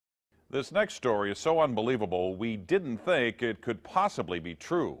This next story is so unbelievable, we didn't think it could possibly be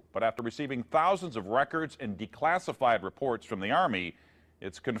true. But after receiving thousands of records and declassified reports from the Army,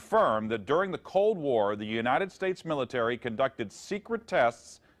 it's confirmed that during the Cold War, the United States military conducted secret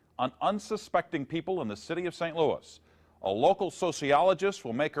tests on unsuspecting people in the city of St. Louis. A local sociologist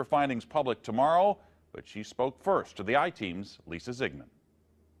will make her findings public tomorrow, but she spoke first to the I-Team's Lisa Ziegman.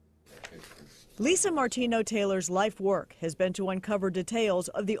 Lisa Martino Taylor's life work has been to uncover details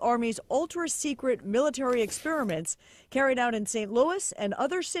of the Army's ultra-secret military experiments carried out in St. Louis and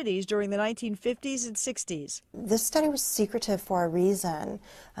other cities during the 1950s and 60s. This study was secretive for a reason.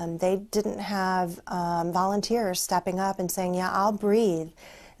 They didn't have volunteers stepping up and saying, yeah, I'll breathe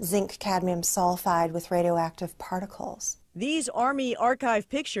zinc cadmium sulfide with radioactive particles. These Army archive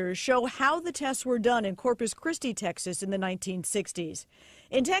pictures show how the tests were done in Corpus Christi, Texas in the 1960s.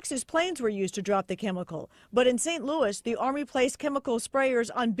 In Texas, planes were used to drop the chemical, but in St. Louis, the Army placed chemical sprayers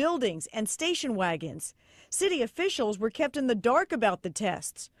on buildings and station wagons. City officials were kept in the dark about the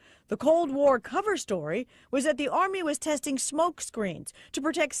tests. The Cold War cover story was that the Army was testing smoke screens to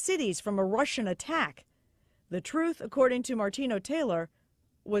protect cities from a Russian attack. The truth, according to Martino Taylor,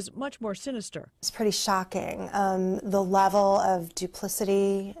 was much more sinister. It's pretty shocking. The level of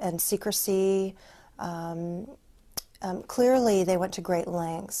duplicity and secrecy, clearly they went to great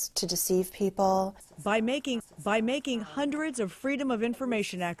lengths to deceive people. By making hundreds of Freedom of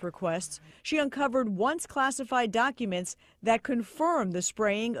Information Act requests, she uncovered once classified documents that confirmed the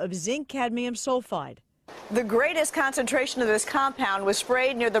spraying of zinc cadmium sulfide. The greatest concentration of this compound was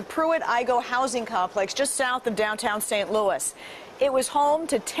sprayed near the Pruitt-Igoe housing complex just south of downtown St. Louis. It was home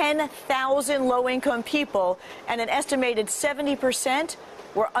to 10,000 low-income people, and an estimated 70%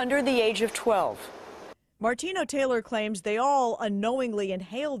 were under the age of 12. Martino Taylor claims they all unknowingly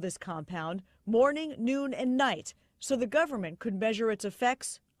inhaled this compound morning, noon, and night, so the government could measure its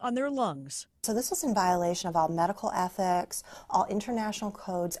effects on their lungs. So this was in violation of all medical ethics, all international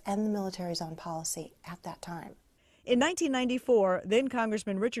codes, and the military's own policy at that time. In 1994, then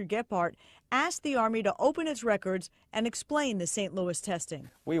Congressman Richard Gephardt asked the Army to open its records and explain the St. Louis testing.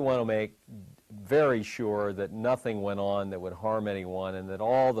 We want to make very sure that nothing went on that would harm anyone and that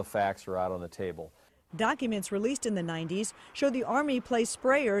all the facts are out on the table. Documents released in the 90s show the Army placed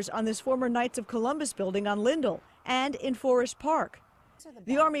sprayers on this former Knights of Columbus building on Lindell and in Forest Park.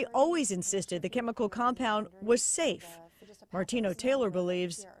 The Army always insisted the chemical compound was safe. Martino Taylor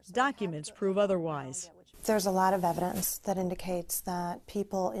believes documents prove otherwise. There's a lot of evidence that indicates that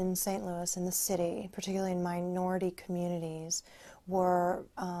people in St. Louis, in the city, particularly in minority communities, were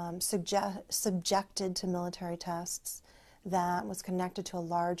subjected to military tests that was connected to a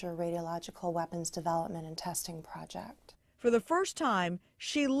larger radiological weapons development and testing project. For the first time,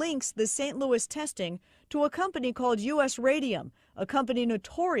 she links the St. Louis testing to a company called US Radium, a company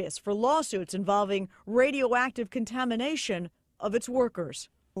notorious for lawsuits involving radioactive contamination of its workers.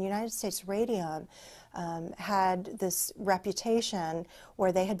 United States Radium had this reputation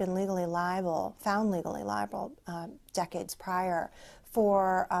where they had been found legally liable decades prior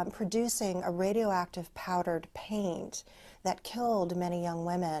for producing a radioactive powdered paint that killed many young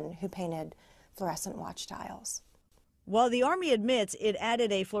women who painted fluorescent watch dials. While the Army admits it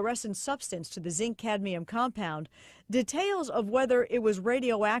added a fluorescent substance to the zinc cadmium compound, details of whether it was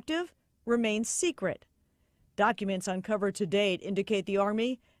radioactive remain secret. Documents uncovered to date indicate the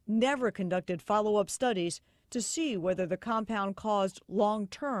Army never conducted follow-up studies to see whether the compound caused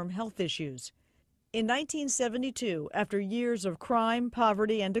long-term health issues. In 1972, after years of crime,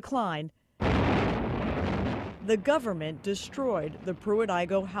 poverty, and decline, the government destroyed the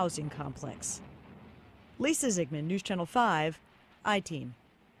Pruitt-Igoe housing complex. Lisa Ziegman, News Channel 5, I-Team.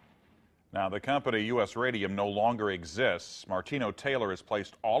 Now, the company US Radium no longer exists. Martino Taylor has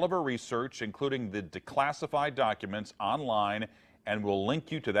placed all of her research, including the declassified documents, online, and will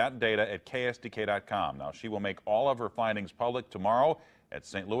link you to that data at ksdk.com. Now, she will make all of her findings public tomorrow at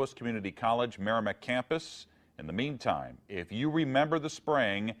St. Louis Community College Merrimack campus. In the meantime, if you remember the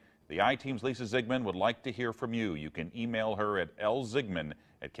spraying, the I-Team's Lisa Ziegman would like to hear from you. You can email her at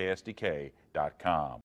lziegman@ksdk.com.